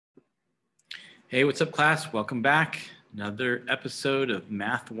Hey, what's up, class? Welcome back. Another episode of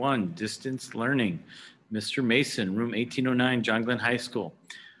Math 1 Distance Learning. Mr. Mason, room 1809, John Glenn High School.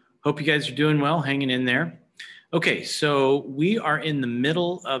 Hope you guys are doing well, hanging in there. Okay, so we are in the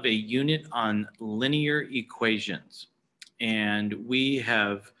middle of a unit on linear equations. And we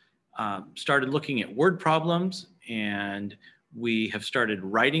have started looking at word problems, and we have started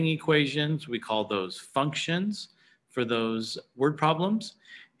writing equations. We call those functions for those word problems.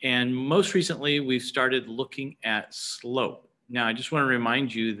 And most recently, we've started looking at slope. Now, I just want to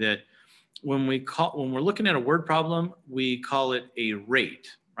remind you that when we're looking at a word problem, we call it a rate,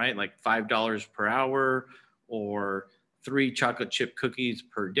 right? Like $5 per hour or 3 chocolate chip cookies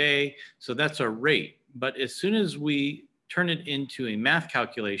per day. So that's a rate. But as soon as we turn it into a math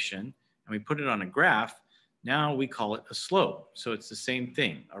calculation and we put it on a graph, now we call it a slope. So it's the same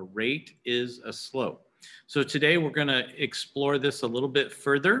thing. A rate is a slope. So today we're going to explore this a little bit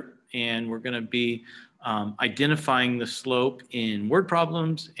further, and we're going to be identifying the slope in word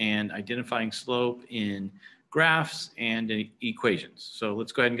problems and identifying slope in graphs and equations. So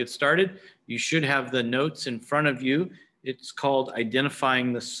let's go ahead and get started. You should have the notes in front of you. It's called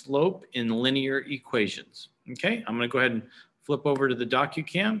Identifying the Slope in Linear Equations. Okay, I'm going to go ahead and flip over to the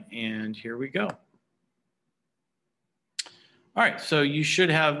DocuCam, and here we go. All right, so you should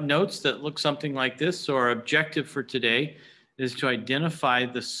have notes that look something like this. So our objective for today is to identify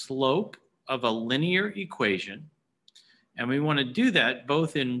the slope of a linear equation. And we want to do that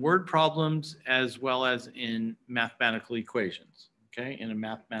both in word problems as well as in mathematical equations, okay, in a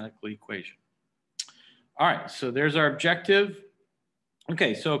mathematical equation. All right, so there's our objective.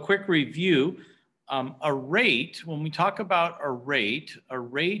 Okay, so a quick review. A rate, when we talk about a rate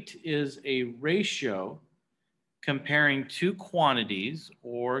is a ratio comparing two quantities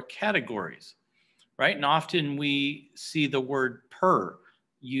or categories, right? And often we see the word per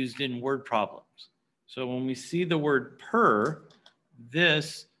used in word problems. So when we see the word per,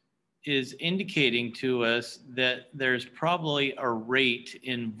 this is indicating to us that there's probably a rate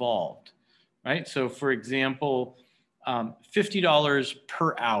involved, right? So for example, $50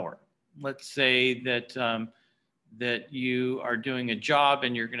 per hour. Let's say that that you are doing a job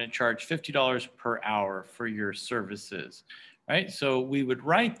and you're going to charge $50 per hour for your services, right? So we would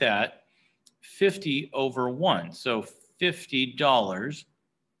write that 50 over 1. So $50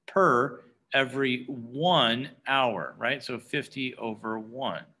 per every 1 hour, right? So 50 over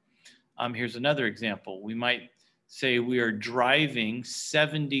 1. Here's another example. We might say we are driving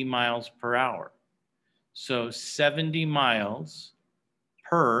 70 miles per hour. So 70 miles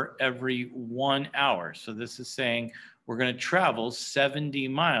per every 1 hour. So this is saying we're going to travel 70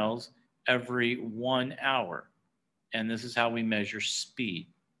 miles every 1 hour. And this is how we measure speed.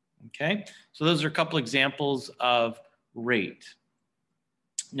 Okay, so those are a couple examples of rate.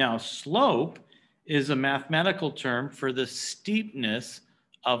 Now, slope is a mathematical term for the steepness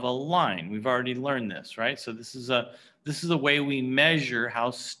of a line. We've already learned this, right? So this is a way we measure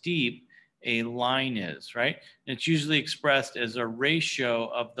how steep a line is, right? And it's usually expressed as a ratio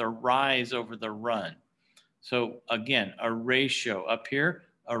of the rise over the run. So again, a ratio up here,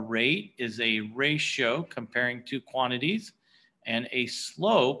 a rate is a ratio comparing two quantities, and a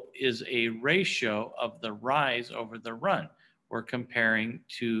slope is a ratio of the rise over the run. We're comparing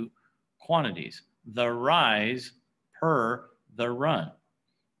two quantities, the rise per the run.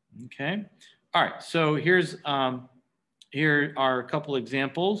 Okay. All right. So here are a couple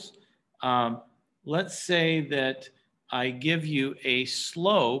examples. Let's say that I give you a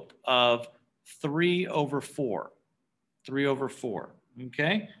slope of 3 over 4. 3 over 4.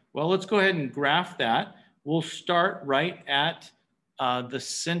 Okay. Well, let's go ahead and graph that. We'll start right at the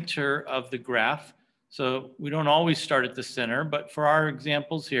center of the graph. So we don't always start at the center, but for our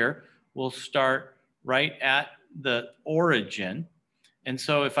examples here, we'll start right at the origin. And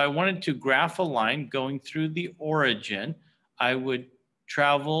so if I wanted to graph a line going through the origin, I would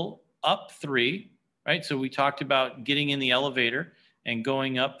travel up 3, right? So we talked about getting in the elevator and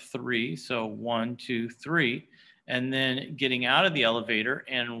going up 3. So 1, 2, 3. And then getting out of the elevator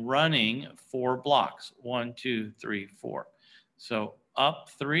and running 4 blocks. 1, 2, 3, 4. So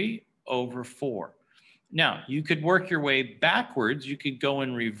up 3 over 4. Now, you could work your way backwards. You could go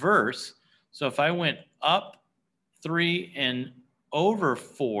in reverse. So if I went up 3 and over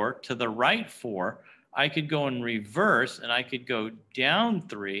 4 to the right 4, I could go in reverse and I could go down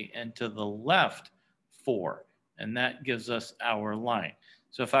 3 and to the left 4. And that gives us our line.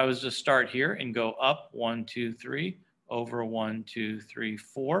 So if I was to start here and go up 1, 2, 3, over 1, 2, 3,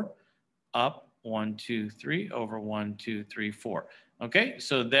 4, up 1, 2, 3, over 1, 2, 3, 4. Okay,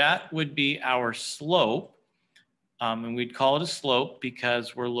 so that would be our slope. And we'd call it a slope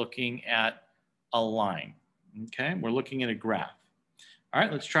because we're looking at a line. Okay, we're looking at a graph. All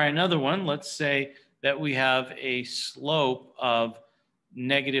right, let's try another one. Let's say that we have a slope of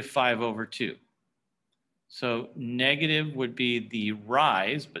 -5/2. So negative would be the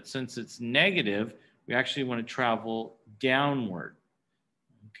rise, but since it's negative, we actually want to travel downward.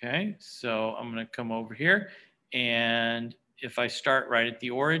 Okay, so I'm going to come over here, and if I start right at the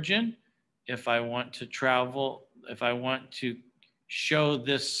origin, if I want to travel, if I want to show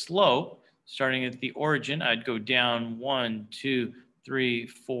this slope starting at the origin, I'd go down 1, 2, 3,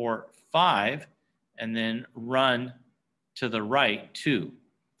 4, 5, and then run to the right 2.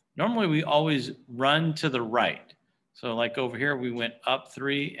 Normally we always run to the right. So like over here, we went up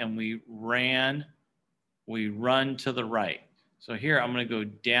 3 and we run to the right. So here I'm going to go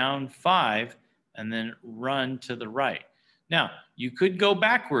down 5 and then run to the right. Now, you could go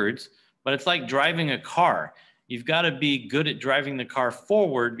backwards, but it's like driving a car. You've got to be good at driving the car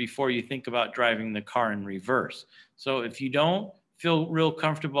forward before you think about driving the car in reverse. So if you don't feel real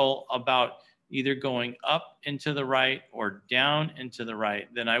comfortable about either going up and to the right or down and to the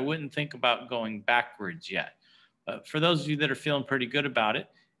right, then I wouldn't think about going backwards yet. But for those of you that are feeling pretty good about it,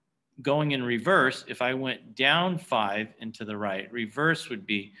 going in reverse, if I went down 5 and to the right, reverse would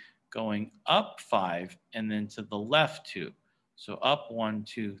be going up 5 and then to the left 2. So up 1,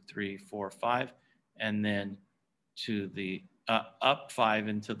 2, 3, 4, 5, and then to the up 5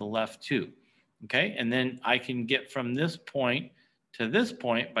 and to the left 2. Okay, and then I can get from this point to this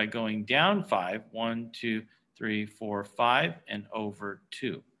point by going down 5, 1, 2, 3, 4, 5, and over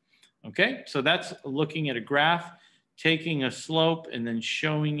 2. Okay, so that's looking at a graph, taking a slope and then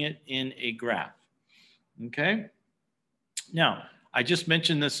showing it in a graph. Okay, now I just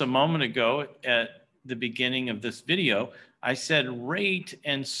mentioned this a moment ago at the beginning of this video. I said rate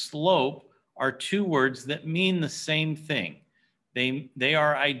and slope are two words that mean the same thing. They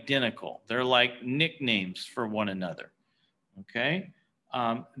are identical. They're like nicknames for one another. Okay,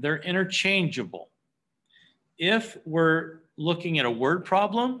 they're interchangeable. If we're looking at a word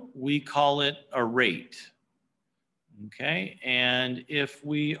problem, we call it a rate. Okay, and if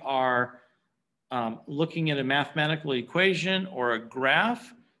we are looking at a mathematical equation or a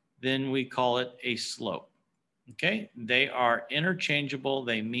graph, then we call it a slope. Okay, they are interchangeable.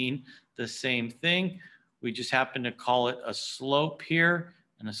 They mean the same thing. We just happen to call it a slope here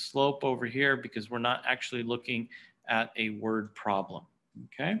and a slope over here because we're not actually looking at a word problem.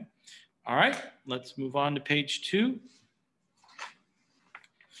 Okay, all right, let's move on to page 2.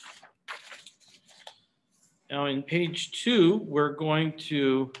 Now in page 2, we're going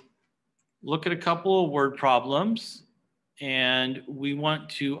to look at a couple of word problems, and we want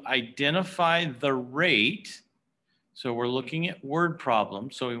to identify the rate. So we're looking at word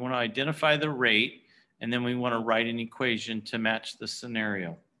problems. So we want to identify the rate, and then we want to write an equation to match the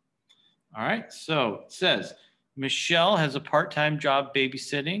scenario. All right, so it says, Michelle has a part-time job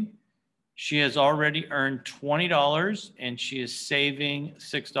babysitting. She has already earned $20 and she is saving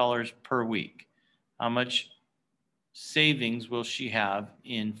 $6 per week. How much savings will she have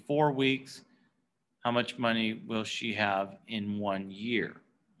in 4 weeks? How much money will she have in 1 year?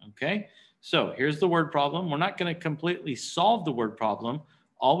 Okay, so here's the word problem. We're not going to completely solve the word problem.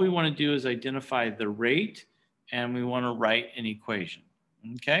 All we want to do is identify the rate, and we want to write an equation.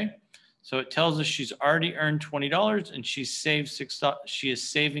 Okay, so it tells us she's already earned $20 and she is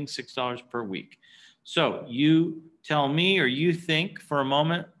saving $6 per week. So you tell me, or you think for a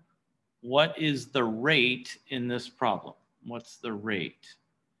moment, what is the rate in this problem? What's the rate?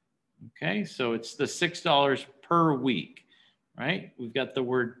 Okay, so it's the $6 per week, right? We've got the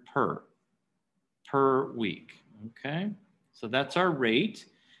word per week. Okay, so that's our rate.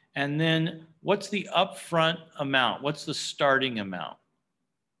 And then what's the upfront amount? What's the starting amount?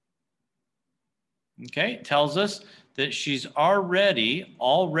 Okay, it tells us that she's already,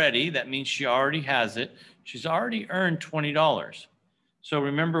 that means she already has it. She's already earned $20. So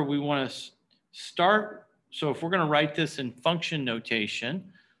remember, we want to start. So if we're going to write this in function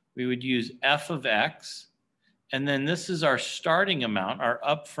notation, we would use f of x. And then this is our starting amount, our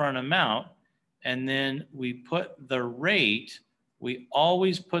upfront amount. And then we put the rate, we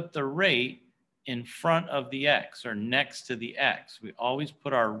always put the rate in front of the x or next to the x. We always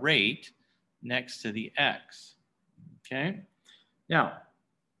put our rate next to the x. Okay. Now,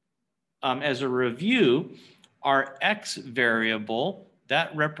 as a review, our x variable,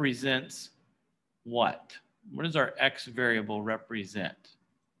 that represents what? What does our x variable represent?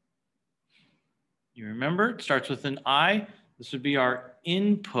 You remember, it starts with an I. This would be our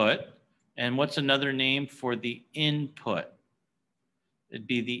input. And what's another name for the input? It'd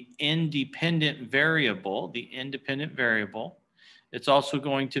be the independent variable, It's also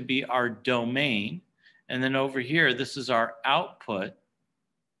going to be our domain. And then over here, this is our output,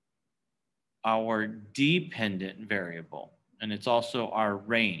 our dependent variable. And it's also our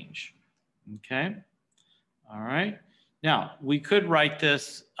range. Okay. All right. Now, we could write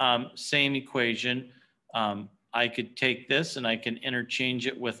this same equation. I could take this and I can interchange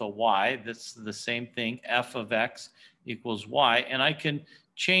it with a y. That's the same thing, f of x equals y. And I can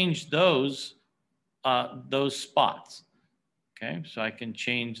change those spots. Okay, so I can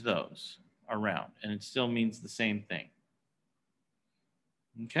change those around and it still means the same thing.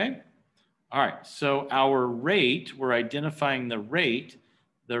 Okay, all right, so our rate, we're identifying the rate.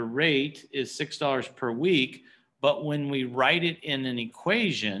 The rate is $6 per week, but when we write it in an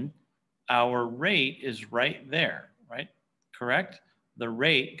equation, our rate is right there, right? Correct? The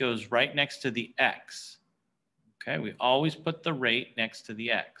rate goes right next to the x. Okay, we always put the rate next to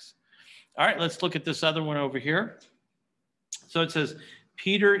the x. All right, let's look at this other one over here. So it says,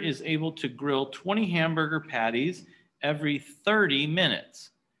 Peter is able to grill 20 hamburger patties every 30 minutes.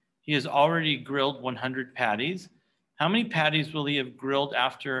 He has already grilled 100 patties. How many patties will he have grilled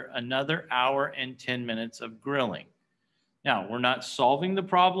after another hour and 10 minutes of grilling? Now, we're not solving the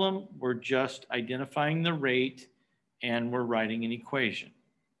problem. We're just identifying the rate and we're writing an equation.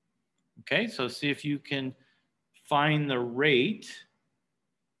 Okay, so see if you can find the rate.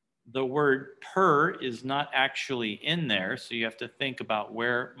 The word per is not actually in there, so you have to think about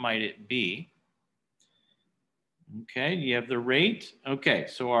where might it be. Okay, you have the rate. Okay,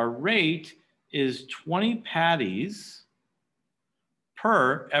 so our rate is 20 patties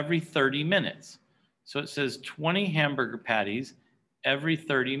per every 30 minutes. So it says 20 hamburger patties every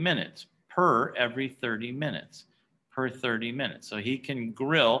 30 minutes, per every 30 minutes, per 30 minutes. So he can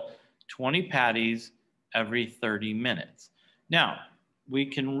grill 20 patties every 30 minutes. Now, we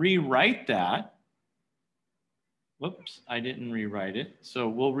can rewrite that. Whoops, I didn't rewrite it. So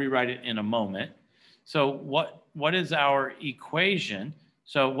we'll rewrite it in a moment. So what is our equation?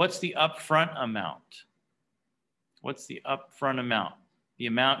 So what's the upfront amount? What's the upfront amount? The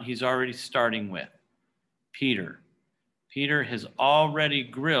amount he's already starting with. Peter. Peter has already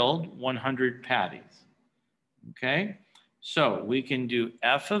grilled 100 patties. Okay, so we can do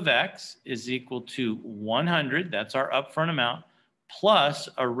f of x is equal to 100, that's our upfront amount, plus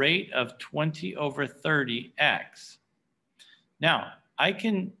a rate of 20 over 30x. Now, I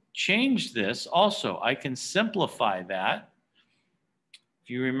can change this also. I can simplify that. If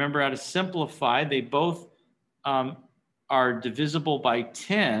you remember how to simplify, they both are divisible by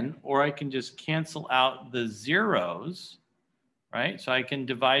 10, or I can just cancel out the zeros, right? So I can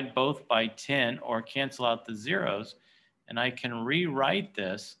divide both by 10 or cancel out the zeros, and I can rewrite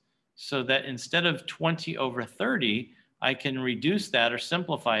this so that instead of 20 over 30, I can reduce that or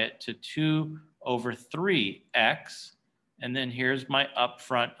simplify it to 2 over 3x, and then here's my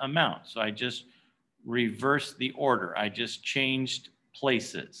upfront amount. So I just reversed the order. I just changed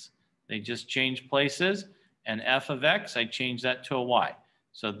places. They just changed places, and f of x, I changed that to a y.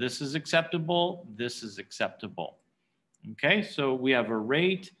 So this is acceptable, this is acceptable. Okay, so we have a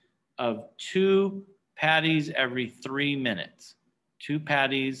rate of 2 patties every 3 minutes. 2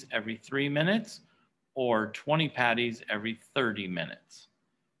 patties every 3 minutes, or 20 patties every 30 minutes.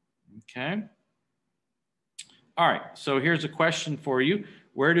 Okay. All right, so here's a question for you.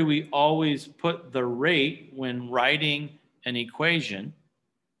 Where do we always put the rate when writing an equation?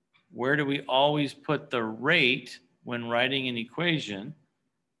 Where do we always put the rate when writing an equation?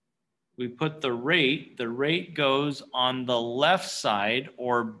 We put the rate goes on the left side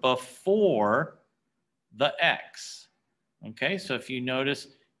or before the x. Okay, so if you notice,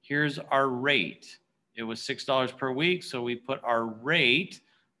 here's our rate. It was $6 per week, so we put our rate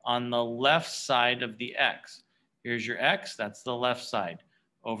on the left side of the x. Here's your x, that's the left side.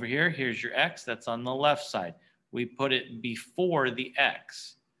 Over here, here's your x, that's on the left side. We put it before the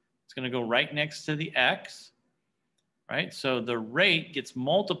x. It's going to go right next to the x, right? So the rate gets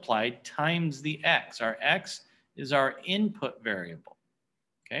multiplied times the x. Our x is our input variable.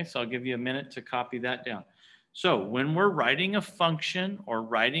 Okay, so I'll give you a minute to copy that down. So when we're writing a function or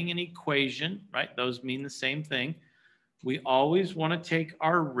writing an equation, right, those mean the same thing. We always want to take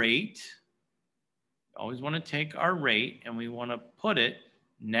our rate, and we want to put it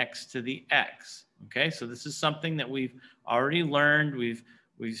next to the x. Okay, so this is something that we've already learned. We've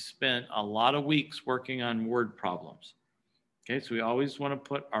spent a lot of weeks working on word problems. Okay, so we always want to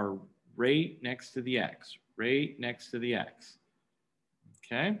put our rate next to the x, rate next to the x.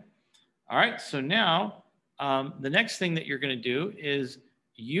 Okay, all right, so now the next thing that you're going to do is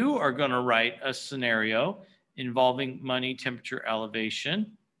you are going to write a scenario involving money, temperature,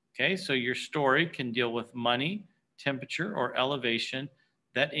 elevation. Okay, so your story can deal with money, temperature or elevation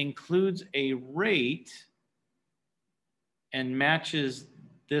that includes a rate and matches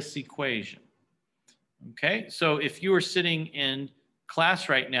this equation. Okay, so if you were sitting in class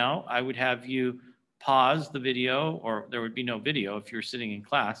right now, I would have you pause the video, or there would be no video if you're sitting in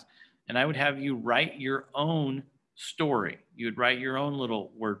class, and I would have you write your own story. You would write your own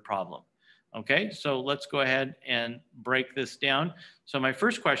little word problem. Okay, so let's go ahead and break this down. So my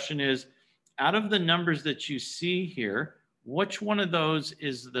first question is, out of the numbers that you see here, which one of those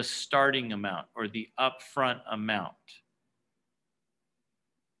is the starting amount or the upfront amount?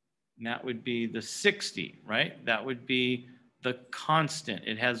 And that would be the 60, right? That would be the constant.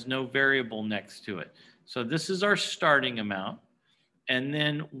 It has no variable next to it. So this is our starting amount. And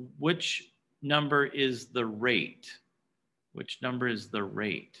then which number is the rate? Which number is the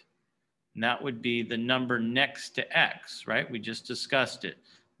rate? And that would be the number next to X, right? We just discussed it.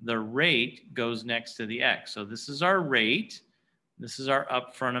 The rate goes next to the X. So this is our rate. This is our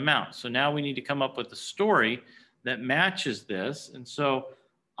upfront amount. So now we need to come up with a story that matches this. And so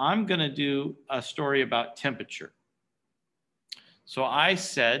I'm going to do a story about temperature. So I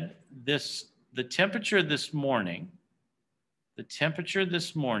said the temperature this morning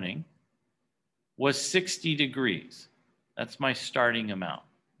was 60 degrees. That's my starting amount,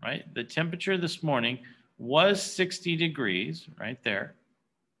 right? The temperature this morning was 60 degrees right there.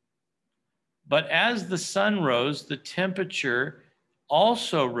 But as the sun rose, the temperature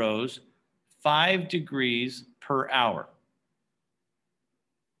also rose 5 degrees per hour.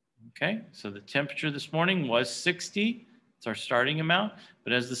 Okay, so the temperature this morning was 60. It's our starting amount.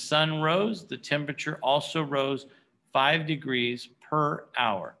 But as the sun rose, the temperature also rose 5 degrees per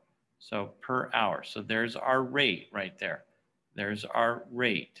hour. So per hour. So there's our rate right there. There's our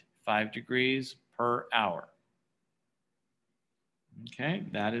rate, 5 degrees per hour. Okay,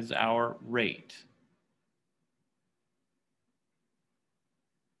 that is our rate.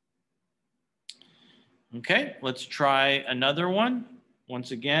 Okay, let's try another one.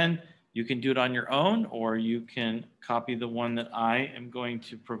 Once again, you can do it on your own, or you can copy the one that I am going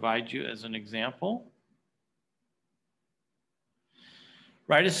to provide you as an example.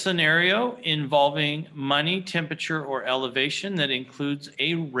 Write a scenario involving money, temperature, or elevation that includes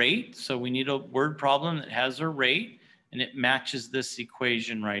a rate. So we need a word problem that has a rate, and it matches this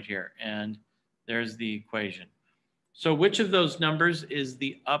equation right here. And there's the equation. So which of those numbers is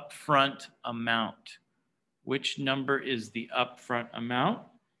the upfront amount? Which number is the upfront amount?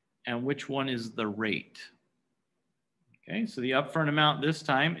 And which one is the rate? Okay, so the upfront amount this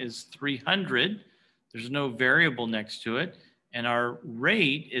time is 300. There's no variable next to it. And our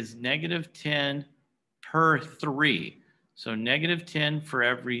rate is -10 per 3. So -10 for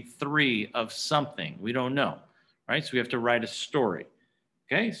every 3 of something. We don't know, right? So we have to write a story.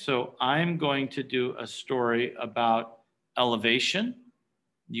 Okay, so I'm going to do a story about elevation.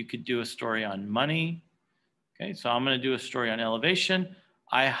 You could do a story on money. Okay, so I'm going to do a story on elevation.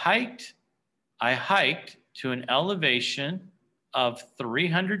 I hiked to an elevation of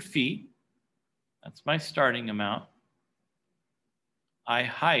 300 feet. That's my starting amount. I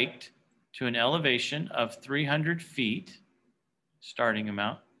hiked to an elevation of 300 feet, starting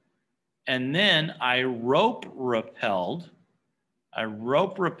amount. And then I rope rappelled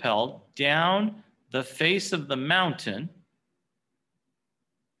down the face of the mountain,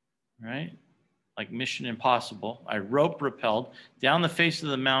 right? Like Mission Impossible. I rope rappelled down the face of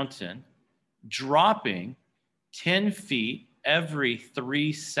the mountain, dropping 10 feet every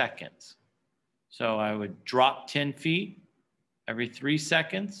 3 seconds. So I would drop 10 feet every 3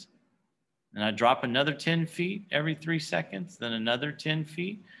 seconds, and I drop another 10 feet every 3 seconds, then another 10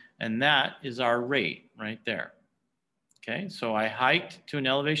 feet, and that is our rate right there. Okay, so I hiked to an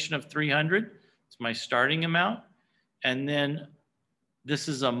elevation of 300. It's my starting amount. And then this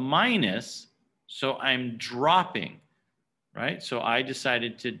is a minus, so I'm dropping, right? So I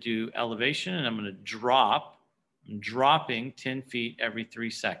decided to do elevation, and I'm going to drop. I'm dropping 10 feet every 3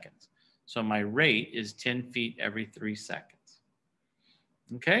 seconds. So my rate is 10 feet every 3 seconds.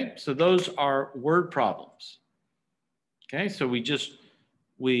 Okay, so those are word problems. Okay, so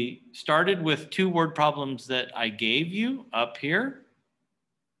we started with 2 word problems that I gave you up here,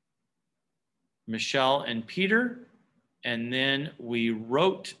 Michelle and Peter, and then we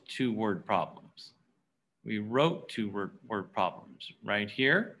wrote 2 word problems. We wrote 2 word problems right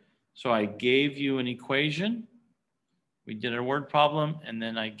here. So I gave you an equation, we did a word problem, and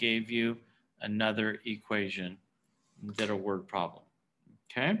then I gave you another equation and did a word problem.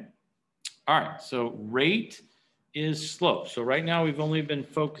 Okay. All right. So rate is slope. So right now we've only been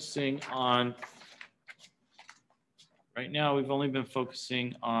focusing on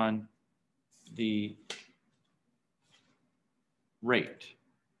the rate.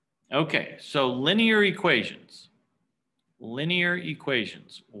 Okay, so linear equations. Linear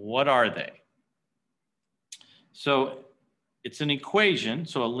equations, what are they? So it's an equation.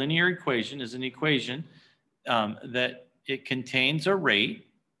 So a linear equation is an equation that it contains a rate.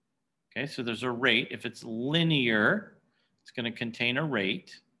 Okay, so there's a rate. If it's linear, it's going to contain a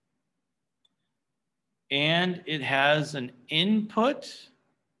rate. And it has an input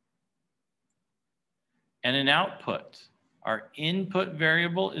and an output. Our input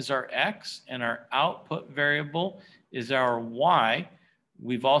variable is our x, and our output variable is our y.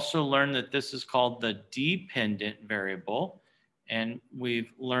 We've also learned that this is called the dependent variable, and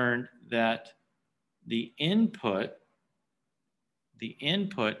we've learned that the input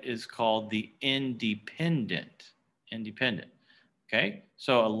is called the independent. Okay,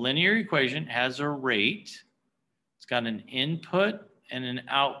 so a linear equation has a rate. It's got an input and an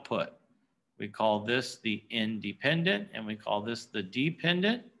output. We call this the independent, and we call this the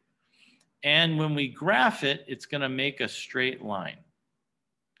dependent. And when we graph it, it's going to make a straight line.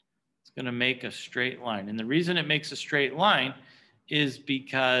 It's going to make a straight line. And the reason it makes a straight line is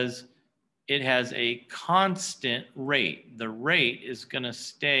because it has a constant rate. The rate is going to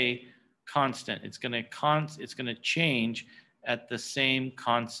stay constant. It's going to change at the same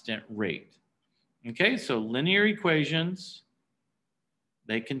constant rate. Okay, so linear equations,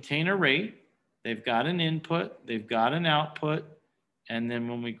 they contain a rate. They've got an input, they've got an output, and then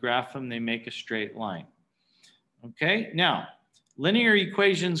when we graph them, they make a straight line. Okay, now, linear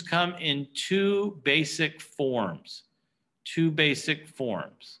equations come in two basic forms.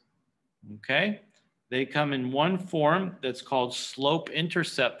 Okay, they come in one form that's called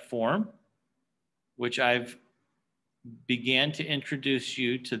slope-intercept form, which I've began to introduce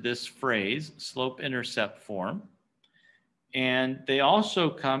you to this phrase, slope-intercept form. And they also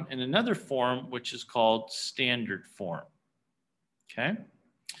come in another form, which is called standard form. Okay.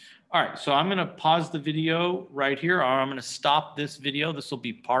 All right, so I'm going to pause the video right here, or I'm going to stop this video. This will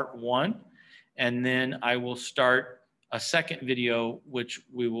be part 1. And then I will start a second video, which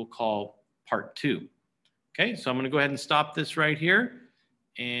we will call part 2. Okay, so I'm going to go ahead and stop this right here.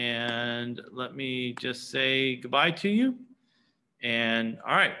 And let me just say goodbye to you. And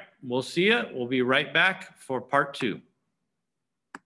all right, we'll see you. We'll be right back for part 2.